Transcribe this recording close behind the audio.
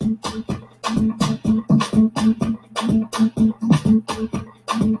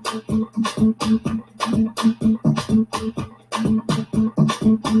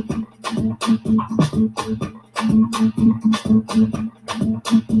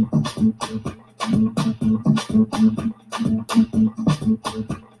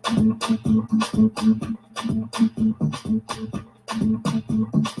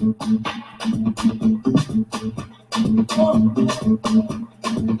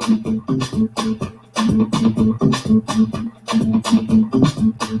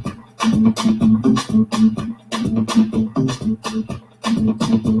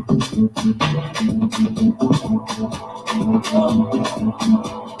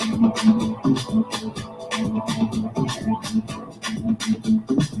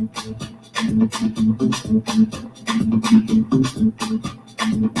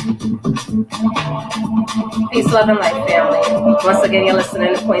Peace, love, and light, family. Once again, you're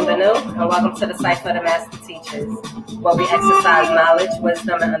listening to Queen Banu, and welcome to the Cipher of the Master Teachers, where we exercise knowledge,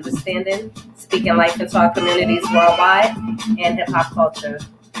 wisdom, and understanding, speaking life into our communities worldwide, and hip-hop culture.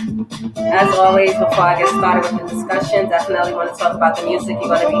 As always, before I get started with the discussion, definitely want to talk about the music you're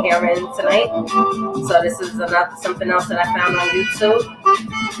going to be hearing tonight. So this is something else that I found on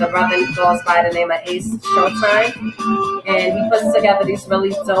YouTube. The brother goes by the name of Ace Showtime, and he puts together these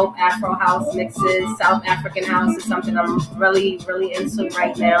really dope Afro house mixes. South African house is something I'm really, really into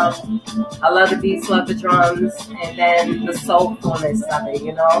right now. I love the beats, love the drums, and then the soulfulness of it,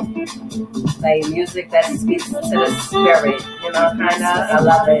 you know? Like music that speaks to the spirit, you know, kind of. I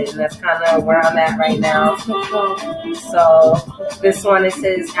love it, and that's kind of where I'm at right now. So this one is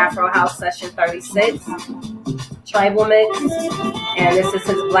his Afro House Session 36 Tribal Mix, and this is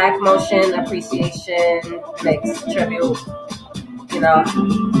his Black Motion Appreciation Mix Tribute, you know,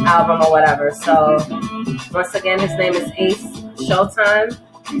 album or whatever. So once again, his name is Ace Showtime.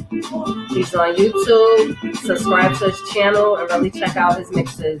 He's on YouTube. Subscribe to his channel and really check out his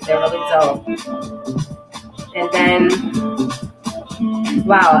mixes. They're really dope. And then,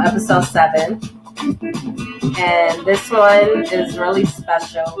 wow, episode 7. And this one is really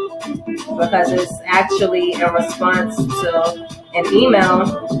special because it's actually in response to an email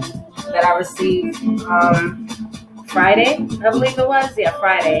that I received Friday, I believe it was. Yeah,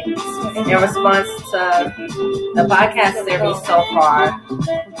 Friday. In response to the podcast series so far.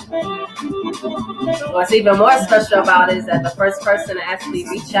 What's even more special about it is that the first person to actually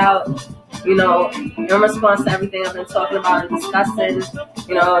reach out, you know, in response to everything I've been talking about and discussing,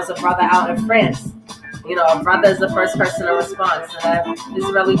 you know, is a brother out in France. You know, a brother is the first person to respond. So that is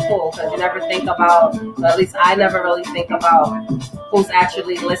really cool because you never think about, or at least I never really think about who's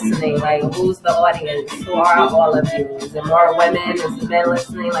actually listening. Like, who's the audience? Who are all of you? Is it more women? Is it men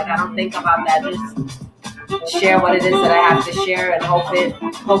listening? Like, I don't think about that. Just share what it is that I have to share and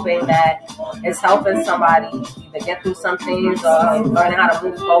hoping that it's helping somebody either get through some things or learn how to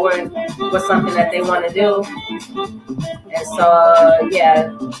move forward with something that they want to do. And so,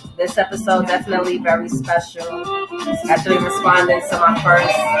 yeah, this episode definitely very special. Actually responding to my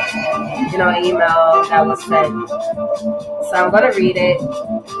first, you know, email that was sent. So I'm going to read it,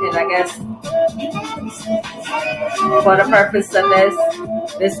 and I guess for the purpose of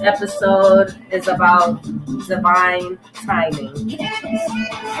this episode is about divine timing.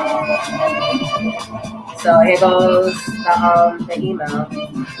 So here goes the email.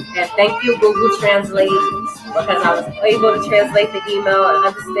 And thank you, Google Translate, because I was able to translate the email and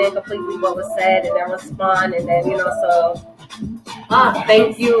understand completely what was said and then respond. And then, you know, so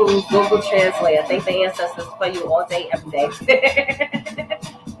thank you, Google Translate. I thank the ancestors for you all day, every day.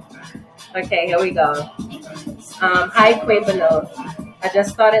 Okay, here we go. Hi, Queen Banu. I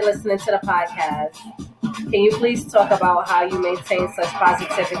just started listening to the podcast. Can you please talk about how you maintain such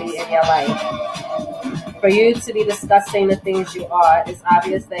positivity in your life? For you to be discussing the things you are, it's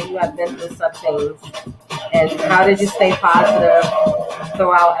obvious that you have been through some things. And how did you stay positive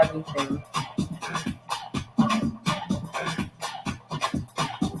throughout everything?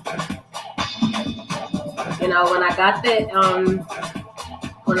 You know, when I got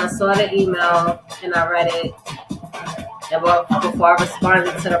when I saw the email and I read it, and before I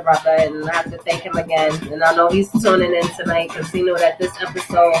responded to the brother, and I have to thank him again. And I know he's tuning in tonight because he knew that this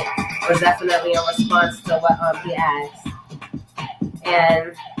episode was definitely a response to what he asked.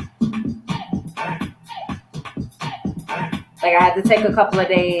 And like, I had to take a couple of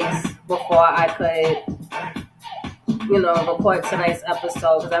days before I could, you know, record tonight's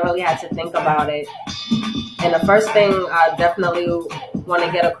episode because I really had to think about it. And the first thing I definitely want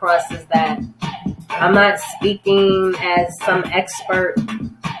to get across is that I'm not speaking as some expert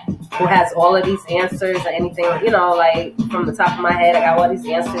who has all of these answers or anything, you know, like from the top of my head, I got all these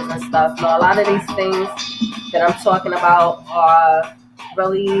answers and stuff. No, a lot of these things that I'm talking about are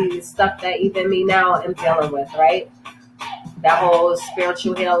really stuff that even me now am dealing with, right? That whole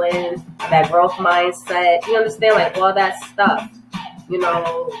spiritual healing, that growth mindset, you understand, like all that stuff. you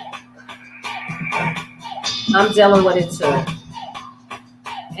know, I'm dealing with it too.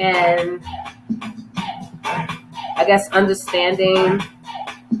 And I guess understanding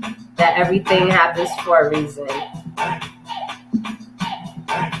that everything happens for a reason.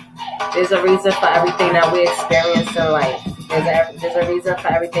 There's a reason for everything that we experience in life. There's a reason for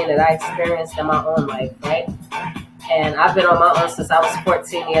everything that I experienced in my own life, right? And I've been on my own since I was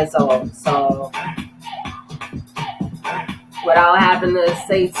 14 years old. So without having to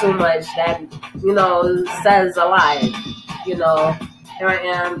say too much, that, you know, says a lot. You know, here I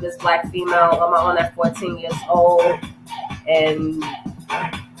am, this black female on my own at 14 years old, and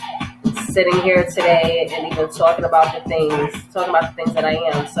sitting here today and even talking about the things that I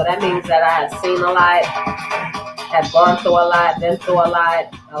am. So that means that I have seen a lot, have gone through a lot, been through a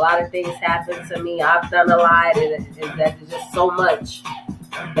lot of things happened to me. I've done a lot, and there's just so much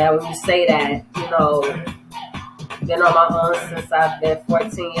that when you say that, you know, been on my own since I've been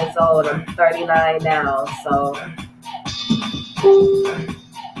 14 years old. I'm 39 now, so,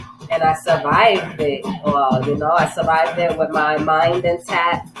 and I survived it. Well, you know, I survived it with my mind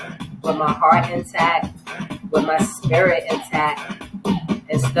intact, with my heart intact, with my spirit intact,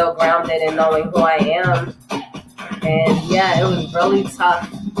 and still grounded in knowing who I am. And yeah, it was really tough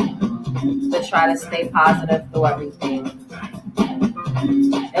to try to stay positive through everything.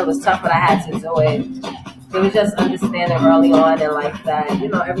 It was tough, but I had to do it. It was just understanding early on in life that, you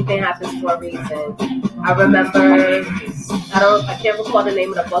know, everything happens for a reason. I remember, I can't recall the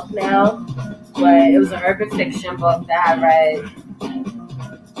name of the book now, but it was an urban fiction book that I read.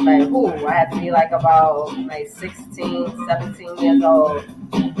 I had to be about 16, 17 years old.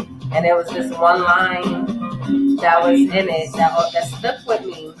 And there was this one line that was in it that stuck with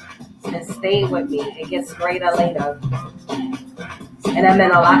me and stayed with me. It gets greater later. And that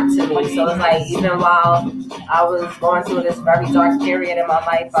meant a lot to me. So it's even while I was going through this very dark period in my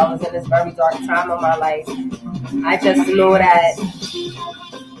life, I was in this very dark time of my life, I just knew that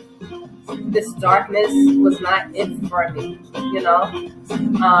this darkness was not it for me, you know.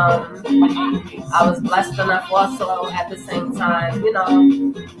 I was blessed enough also at the same time, you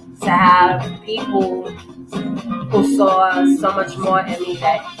know, to have people who saw so much more in me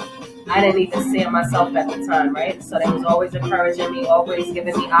that I didn't even see in myself at the time, right? So they was always encouraging me, always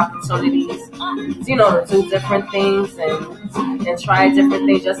giving me opportunities, you know, to do different things and try different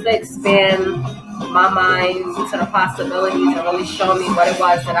things just to expand my mind to the possibilities and really show me what it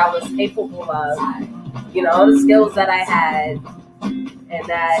was that I was capable of, you know, the skills that I had, and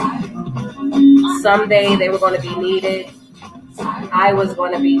that someday they were going to be needed. I was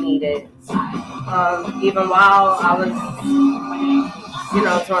going to be needed. Even while I was, you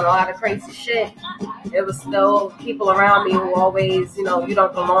know, doing a lot of crazy shit, there was still people around me who always, you know, you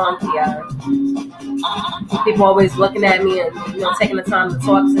don't belong here. People always looking at me and, you know, taking the time to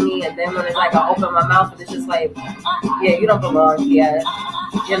talk to me, and then when it's I open my mouth and it's just yeah, you don't belong here.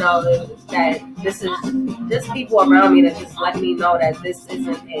 You know, that this is just people around me that just let me know that this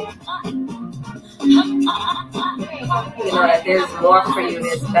isn't it. You know, that there's more for you,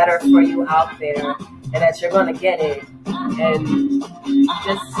 there's better for you out there, and that you're going to get it. And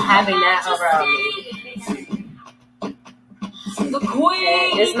just having that around me.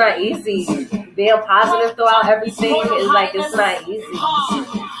 And it's not easy. Being positive throughout everything is it's not easy.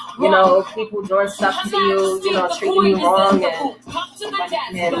 You know, people doing stuff to you, you know, treating you wrong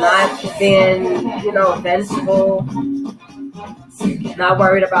and not being, you know, vengeful. Not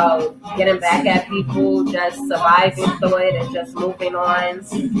worried about getting back at people, just surviving through it and just moving on.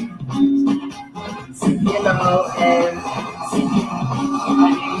 You know, and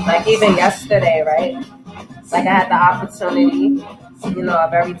even yesterday, right? I had the opportunity, you know, a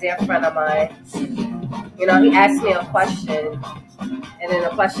very dear friend of mine, you know, he asked me a question. And then the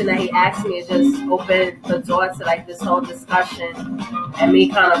question that he asked me just opened the door to this whole discussion, and me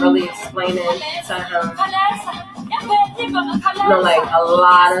kind of really explaining to him, you know, a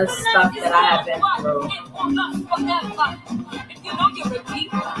lot of stuff that I have been through.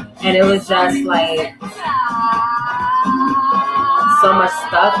 And it was just so much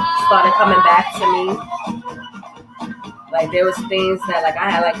stuff started coming back to me. There was things that I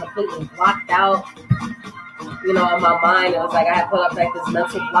had completely blocked out, you know, in my mind. It was I had put up this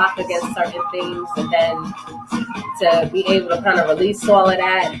mental block against certain things, and then to be able to kind of release all of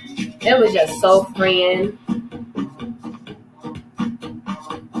that, it was just so freeing.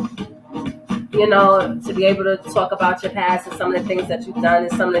 You know, to be able to talk about your past and some of the things that you've done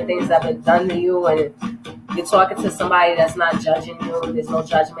and some of the things that have been done to you, and you're talking to somebody that's not judging you. There's no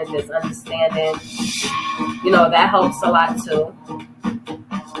judgment, there's understanding. You know, that helps a lot too.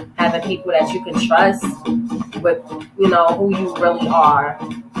 Having people that you can trust with, who you really are.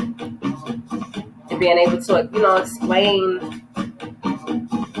 And being able to, explain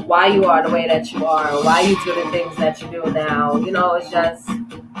why you are the way that you are, why you do the things that you do now. It's just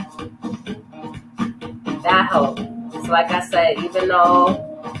that helps. It's like I said, even though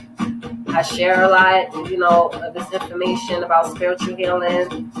I share a lot, of this information about spiritual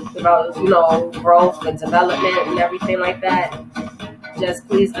healing, about, growth and development and everything like that, just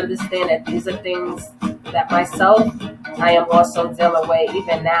please understand that these are things that myself, I am also dealing with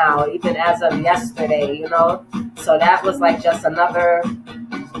even now, even as of yesterday, So that was like just another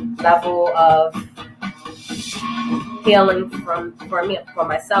level of healing for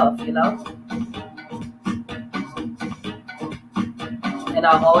myself, And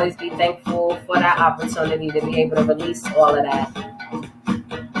I'll always be thankful for that opportunity to be able to release all of that.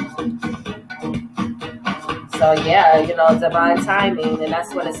 So yeah, divine timing, and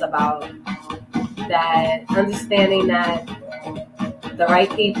that's what it's about. That understanding that the right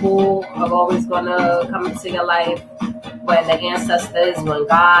people are always going to come into your life, when the ancestors, when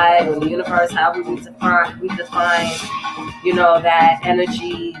God, when the universe, however we define, that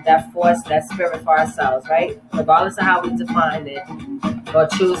energy, that force, that spirit for ourselves, right? Regardless of how we define it or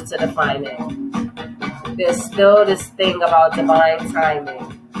choose to define it, there's still this thing about divine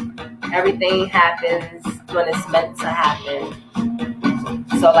timing. Everything happens when it's meant to happen.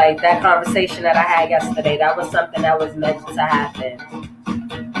 So like that conversation that I had yesterday, that was something that was meant to happen.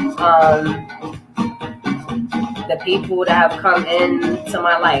 The people that have come into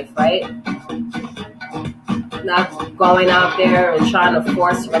my life, right? Not going out there and trying to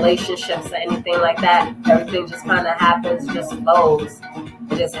force relationships or anything like that. Everything just kind of happens, just flows.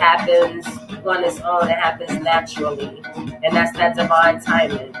 It just happens on its own. It happens naturally. And that's that divine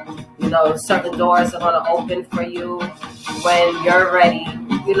timing. Certain doors are going to open for you when you're ready,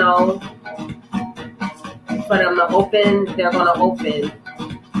 for them to open, they're going to open.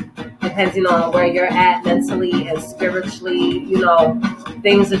 Depending on where you're at mentally and spiritually,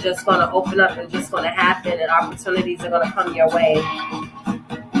 things are just going to open up and just going to happen, and opportunities are going to come your way.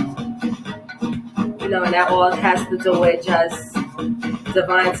 And that all has to do with just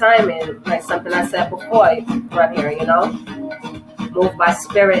divine timing, like something I said before right here, move by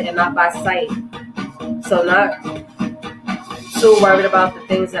spirit and not by sight. So not too worried about the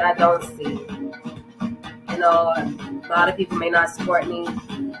things that I don't see. A lot of people may not support me.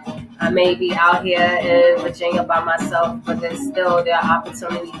 I may be out here in Virginia by myself, but there are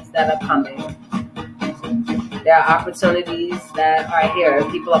opportunities that are coming. There are opportunities that are here.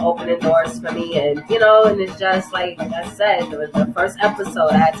 People are opening doors for me, and and it's just like I said, the first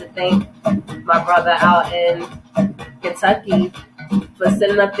episode, I had to thank my brother out in Kentucky for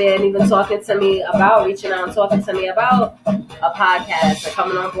sitting up there and even reaching out and talking to me about a podcast and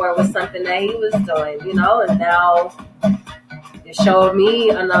coming on board with something that he was doing, and now it showed me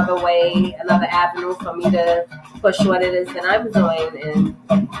another way, another avenue for me to push what it is that I'm doing. And,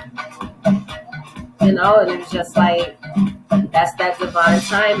 and it was just like, that's that divine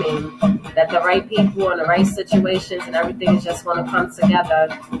timing, that the right people and the right situations and everything is just going to come together.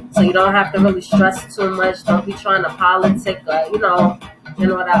 So you don't have to really stress too much. Don't be trying to politic or, and all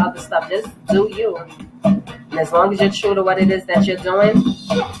that other stuff. Just do you. And as long as you're true to what it is that you're doing,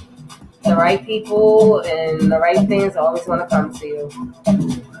 the right people and the right things are always going to come to you.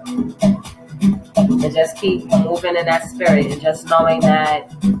 And just keep moving in that spirit and just knowing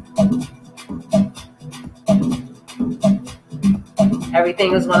that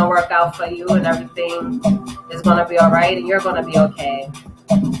everything is going to work out for you and everything is going to be all right and you're going to be okay.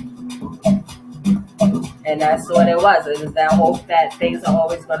 And that's what it was. It was that hope that things are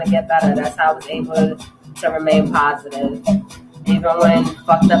always going to get better. That's how I was able to remain positive. Even when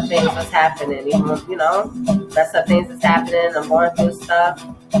fucked up things was happening, even when, messed up things was happening, I'm going through stuff,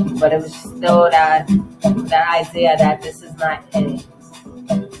 but it was still that idea that this is not it.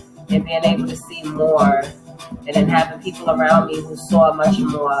 And being able to see more, and then having people around me who saw much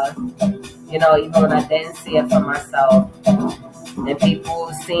more, even when I didn't see it for myself. And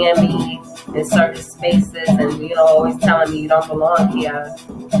people seeing me in certain spaces and, always telling me you don't belong here.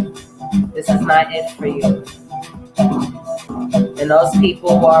 This is not it for you. And those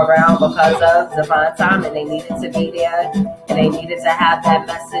people were around because of divine time, and they needed to be there, and they needed to have that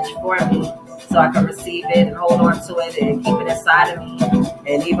message for me so I could receive it and hold on to it and keep it inside of me.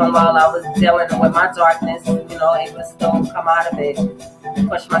 And even while I was dealing with my darkness, able to still come out of it and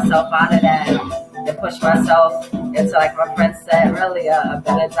push myself out of that and push myself into, like my friend said earlier, a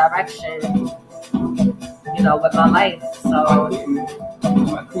better direction, with my life. So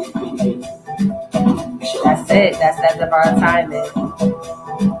that's it. That's that divine timing.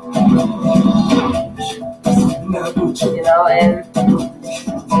 You know, and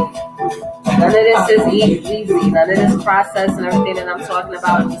none of this is easy. None of this process and everything that I'm talking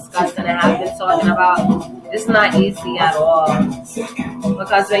about and discussing and have been talking about, it's not easy at all.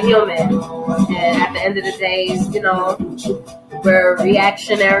 Because we're human. And at the end of the day, you know, we're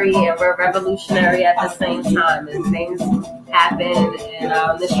reactionary and we're revolutionary at the same time. And things happen and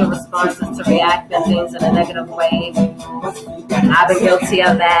our initial response is to react to things in a negative way. I've been guilty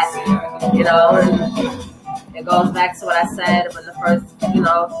of that, you know, and it goes back to what I said in the first, you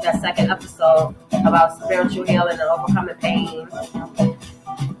know, that second episode about spiritual healing and overcoming pain.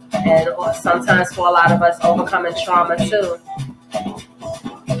 And sometimes for a lot of us, overcoming trauma too.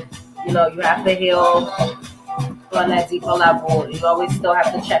 You know, you have to heal on that deeper level. You always still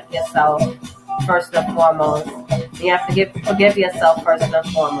have to check yourself first and foremost. You have to forgive yourself first and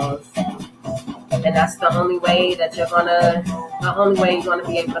foremost. And that's the only way that you're gonna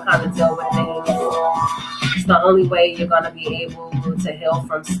be able to kind of deal with things. It's the only way you're gonna be able to heal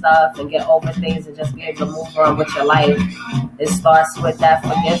from stuff and get over things and just be able to move on with your life. It starts with that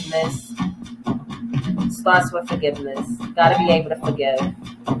forgiveness. It starts with forgiveness. You gotta be able to forgive.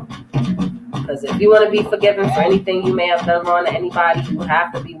 Because if you want to be forgiven for anything you may have done wrong to anybody, you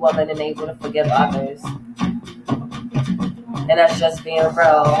have to be willing and able to forgive others. And that's just being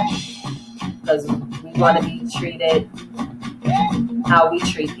real. Because we want to be treated how we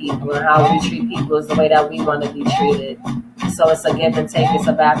treat people. And how we treat people is the way that we want to be treated. So it's a give and take. It's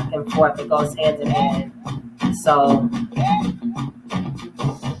a back and forth. It goes hand in hand. So,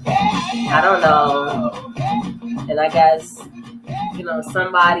 I don't know. And I guess, you know,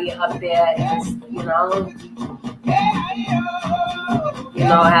 somebody up there is, you know,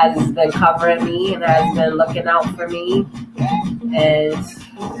 has been covering me and has been looking out for me. And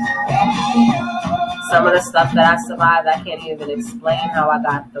some of the stuff that I survived, I can't even explain how I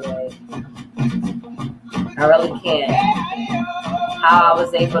got through it. I really can't. How I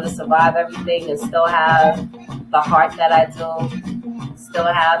was able to survive everything and still have the heart that I do, still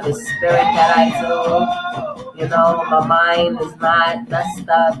have the spirit that I do. You know, my mind is not messed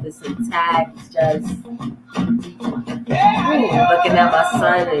up, it's intact. It's just looking at my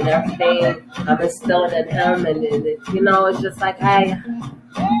son and everything I'm instilling in him, and you know, it's just like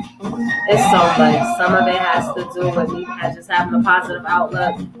it's so much. Some of it has to do with me just having a positive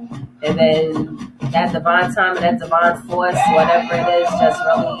outlook, and then that divine time and that divine force, whatever it is, just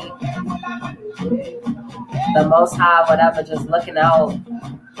really the Most High, whatever, just looking out.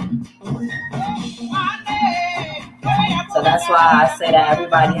 So that's why I say that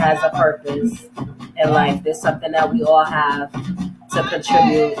everybody has a purpose in life. There's something that we all have to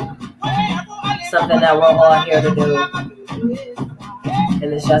contribute, something that we're all here to do.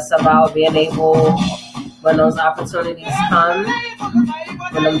 And it's just about being able, when those opportunities come,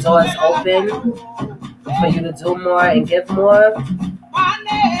 when them doors open, for you to do more and give more,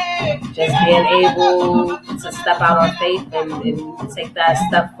 just being able to step out on faith and take that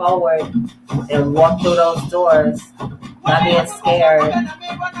step forward and walk through those doors, not being scared,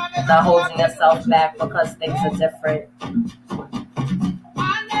 not holding yourself back because things are different.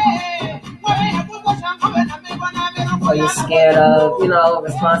 Are you scared of, you know,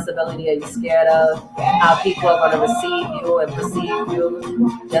 responsibility? Are you scared of how people are going to receive you and perceive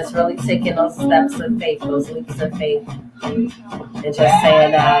you? Just really taking those steps of faith, those leaps of faith, and just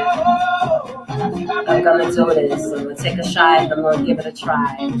saying that I'm going to do this. I'm going to take a shot. I'm going to give it a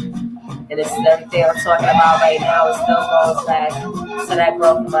try. And it's everything I'm talking about right now. It still goes back to that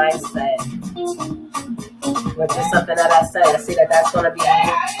growth mindset, which is something that I said. I see that that's going to be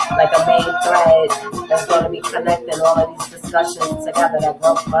like a main thread that's going to be connecting all of these discussions together, that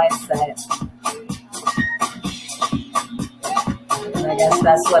growth mindset. And I guess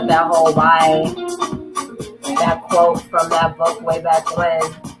that's what that whole why, that quote from that book way back when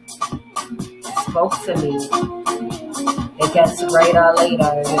spoke to me. It gets greater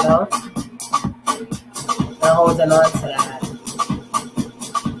later, you know? And holding on to that.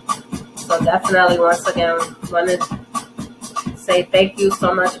 So definitely, once again, want to say thank you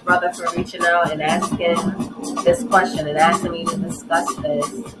so much, brother, for reaching out and asking this question and asking me to discuss this,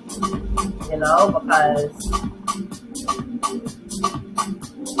 you know, because,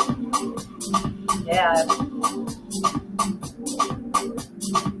 yeah,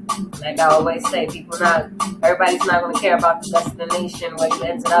 like I always say, everybody's not going to care about the destination where you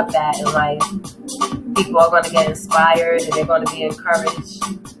ended up at in life. People are going to get inspired and they're going to be encouraged.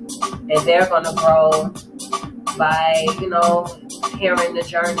 And they're going to grow by, you know, hearing the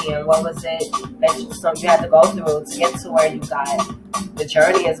journey and what was it that you had to go through to get to where you got. The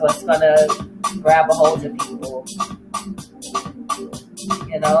journey is what's going to grab a hold of people.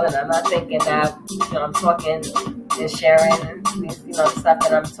 You know, and I'm not thinking that, you know, I'm talking and sharing these, the stuff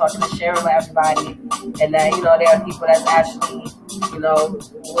that I'm talking and sharing with everybody. And that, there are people that's actually,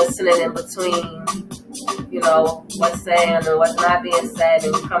 listening in between, what's saying and what's not being said,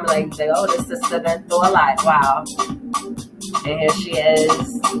 and come like and say, oh, this sister been through a lot. Wow. And here she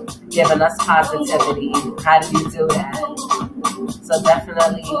is giving us positivity. How do you do that? So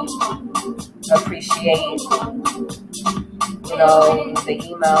definitely appreciate, the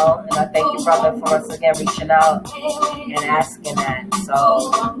email. And I thank you, brother, for once again reaching out and asking that.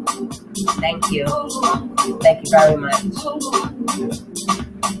 So thank you. Thank you very much.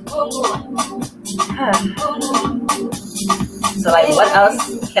 So, what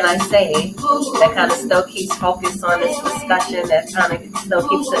else can I say that kind of still keeps focus on this discussion, that kind of still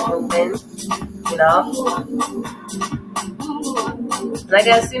keeps it moving, And I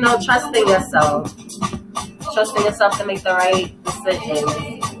guess, trusting yourself. Trusting yourself to make the right decision.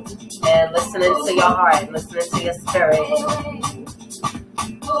 And listening to your heart, listening to your spirit.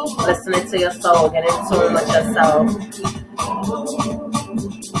 Listening to your soul, getting in tune with yourself.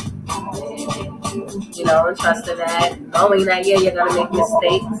 And trusting that, knowing that, you're going to make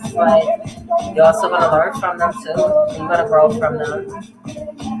mistakes, but you're also going to learn from them too. And you're going to grow from them.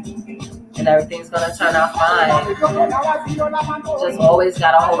 And everything's going to turn out fine. Just always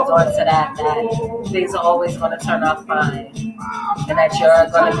got to hold on to that things are always going to turn out fine. And that you're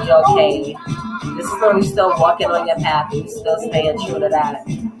going to be okay. This is when you're still walking on your path and you're still staying true to that.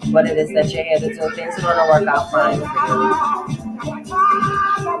 What it is that you're here to do. Things are going to work out fine for you.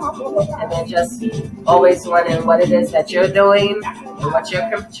 And then just always learning what it is that you're doing and what you're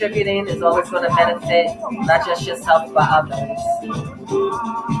contributing is always going to benefit not just yourself but others.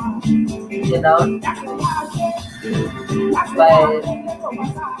 But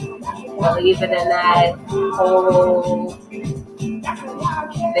believing in that whole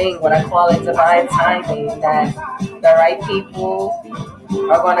thing, what I call it divine timing, that the right people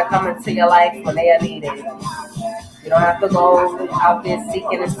are going to come into your life when they are needed. You don't have to go out there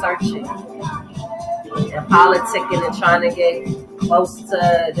seeking and searching and politicking and trying to get close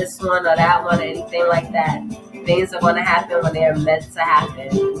to this one or that one or anything like that. Things are going to happen when they're meant to happen,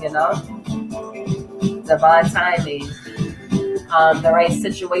 Divine timing. The right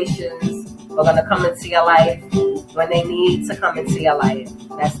situations are going to come into your life when they need to come into your life.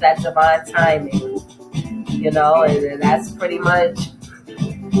 That's that divine timing, and that's pretty much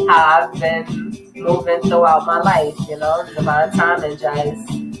how I've been moving throughout my life, divine timing, just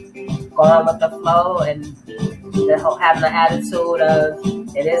going with the flow and having an attitude of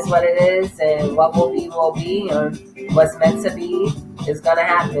it is what it is and what will be, and what's meant to be is going to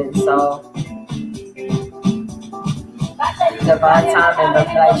happen. So divine timing, but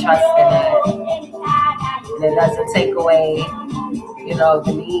I trust in that. And it doesn't take away,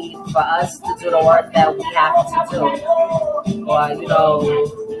 the need for us to do the work that we have to do. Or,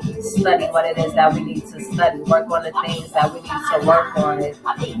 study what it is that we need to study, work on the things that we need to work on,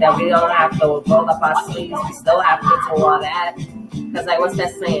 that we don't have to roll up our sleeves. We still have to do all that. Because what's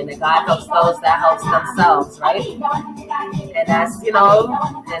that saying? That God helps those that helps themselves, right? And that's,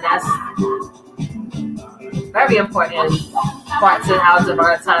 and that's very important part to how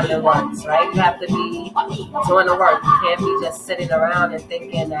divine timing works, right? You have to be doing the work. You can't be just sitting around and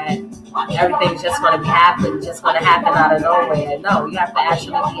thinking that everything's just going to just going to happen out of nowhere. No, you have to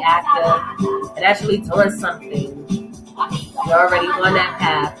actually be active and actually doing something. You're already on that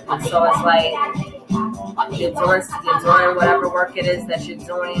path, and so it's like you're doing whatever work it is that you're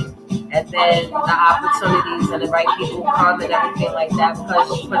doing, and then the opportunities and the right people come and everything like that because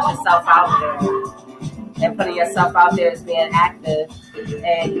you put yourself out there. And putting yourself out there is being active,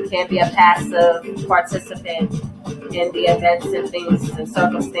 and you can't be a passive participant in the events and things and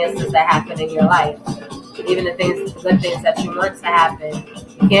circumstances that happen in your life. Even the good things that you want to happen,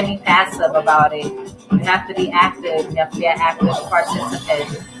 you can't be passive about it. You have to be active. You have to be an active participant.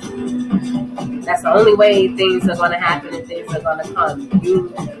 That's the only way things are going to happen and things are going to come.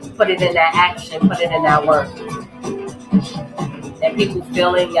 You put it in that action, put it in that work. And people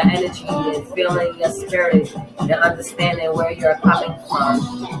feeling your energy and feeling your spirit and understanding where you're coming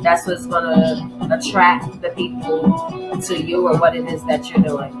from. That's what's going to attract the people to you and what it is that you're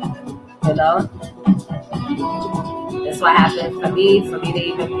doing. That's what happened for me to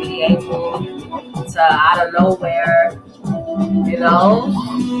even be able to, out of nowhere,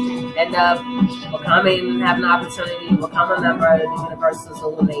 end up having an opportunity to become a member of the Universal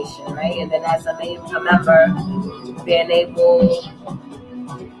Zulu Nation, right? And then as a member, being able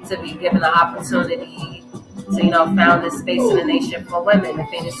to be given the opportunity to, found this space in the nation for women, the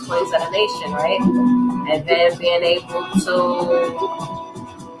Phoenix Queens of the nation, right? And then being able to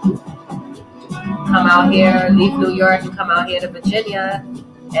come out here, leave New York and come out here to Virginia,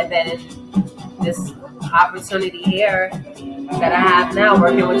 and then this opportunity here that I have now,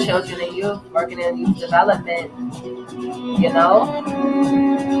 working with children and youth, working in youth development,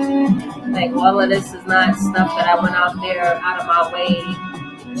 like all of this is not stuff that I went out there out of my way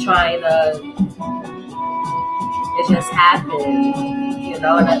trying to, it just happened, and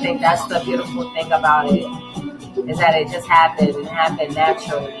I think that's the beautiful thing about it, is that it just happened and happened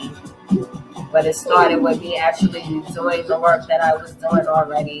naturally. But it started with me actually doing the work that I was doing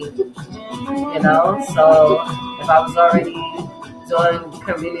already, So if I was already doing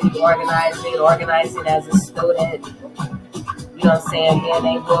community organizing as a student, being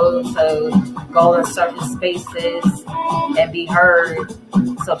able to go in certain spaces and be heard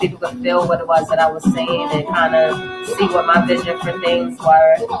so people could feel what it was that I was saying and kind of see what my vision for things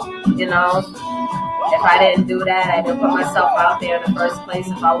were, If I didn't do that, I didn't put myself out there in the first place,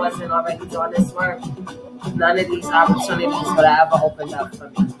 if I wasn't already doing this work, none of these opportunities would have ever opened up for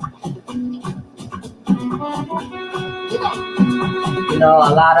me.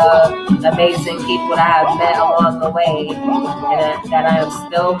 A lot of amazing people that I've met along the way and that I am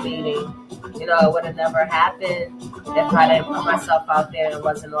still meeting. It would have never happened if I didn't put myself out there and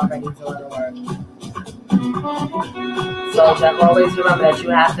wasn't already doing the work. So just always remember that you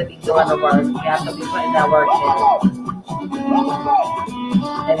have to be doing the work. You have to be putting that work in.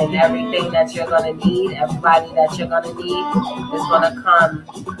 And then everything that you're going to need, everybody that you're going to need is going to come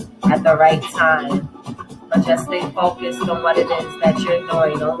at the right time. But just stay focused on what it is that you're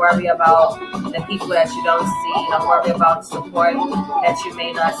doing. Don't worry about the people that you don't see. Don't worry about support that you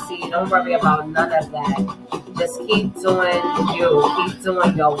may not see. Don't worry about none of that. Just keep doing you. Keep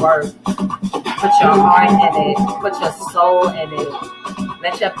doing your work. Put your heart in it. Put your soul in it.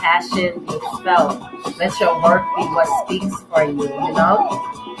 Let your passion be felt. Let your work be what speaks for you,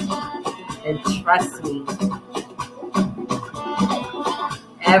 And trust me,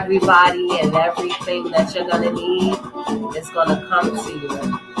 everybody and everything that you're going to need is going to come to you.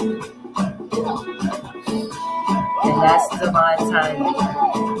 And that's divine timing.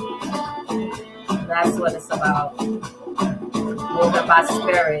 That's what it's about. Moving by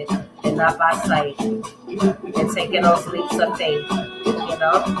spirit and not by sight. And taking those leaps of faith,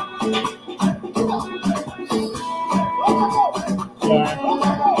 Yeah.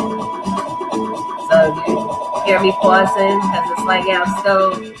 So you hear me pausing because it's like, I'm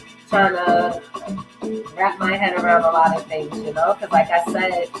still trying to wrap my head around a lot of things, because like I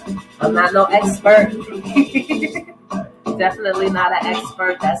said, I'm not no expert. Definitely not an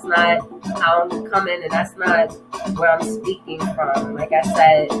expert. That's not how I'm coming, and that's not where I'm speaking from. Like I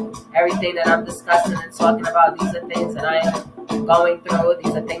said, everything that I'm discussing and talking about, these are things that I am going through.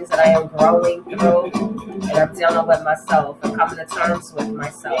 These are things that I am growing through, and I'm dealing with myself and coming to terms with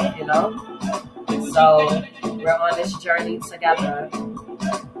myself, So we're on this journey together.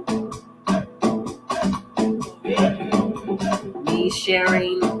 Me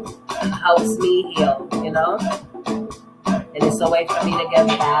sharing helps me heal, And it's a way for me to give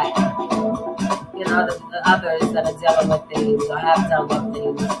back, the others that are dealing with things or have dealt with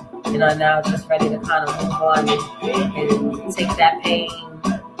things, now just ready to kind of move on and take that pain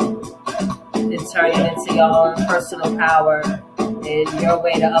and turn it into your own personal power and your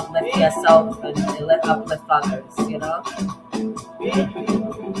way to uplift yourself and uplift others,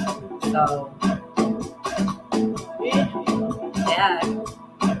 So, yeah.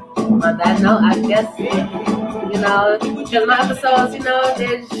 On that note, I guess, because my episodes,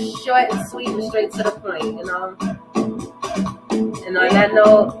 they're short and sweet and straight to the point, And on that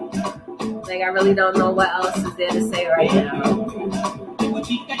note, like, I really don't know what else is there to say right now.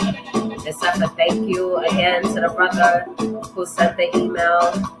 Except for thank you again to the brother who sent the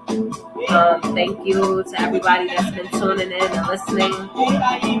email. Thank you to everybody that's been tuning in and listening.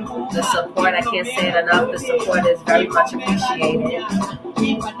 The support, I can't say it enough. The support is very much appreciated.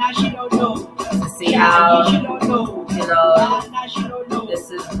 To see how,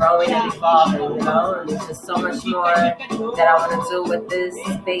 this is growing and evolving, and there's just so much more that I want to do with this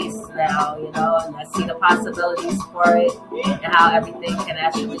space now, and I see the possibilities for it and how everything can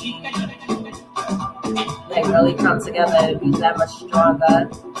actually really come together and be that much stronger.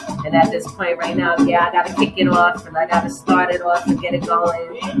 And at this point right now, I got to kick it off and I got to start it off and get it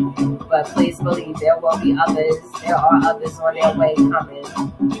going. But please believe there will be others. There are others on their way coming.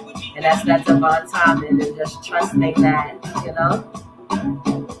 And that's that divine timing and just trusting that,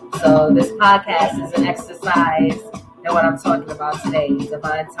 So this podcast is an exercise in what I'm talking about today,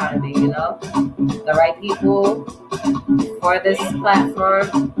 divine timing, The right people for this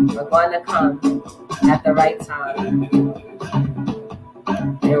platform are going to come at the right time.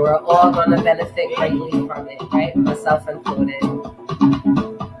 And we're all going to benefit greatly from it, right? Myself included.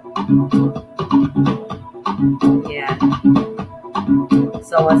 Yeah.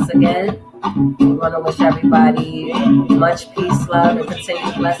 So once again, we want to wish everybody much peace, love, and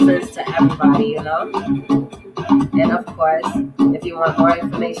continued blessings to everybody, you know? And of course, if you want more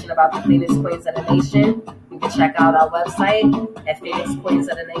information about the Phoenix Queens of the Nation, you can check out our website at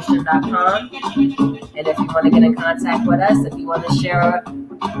phoenixqueensofthenation.com. And if you want to get in contact with us, if you want to share,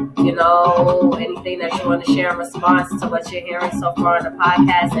 you know, anything that you want to share in response to what you're hearing so far on the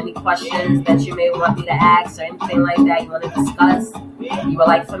podcast, any questions that you may want me to ask or anything like that you want to discuss, you would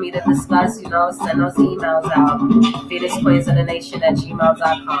like for me to discuss, you know, send those emails out,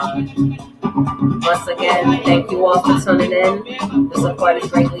 phoenixqueensofthenation@gmail.com. Once again, thank you all for tuning in. The support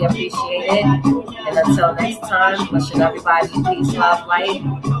is greatly appreciated. And until next time, wishing everybody peace, love, light,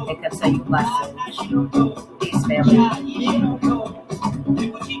 and continued blessings. Peace, family.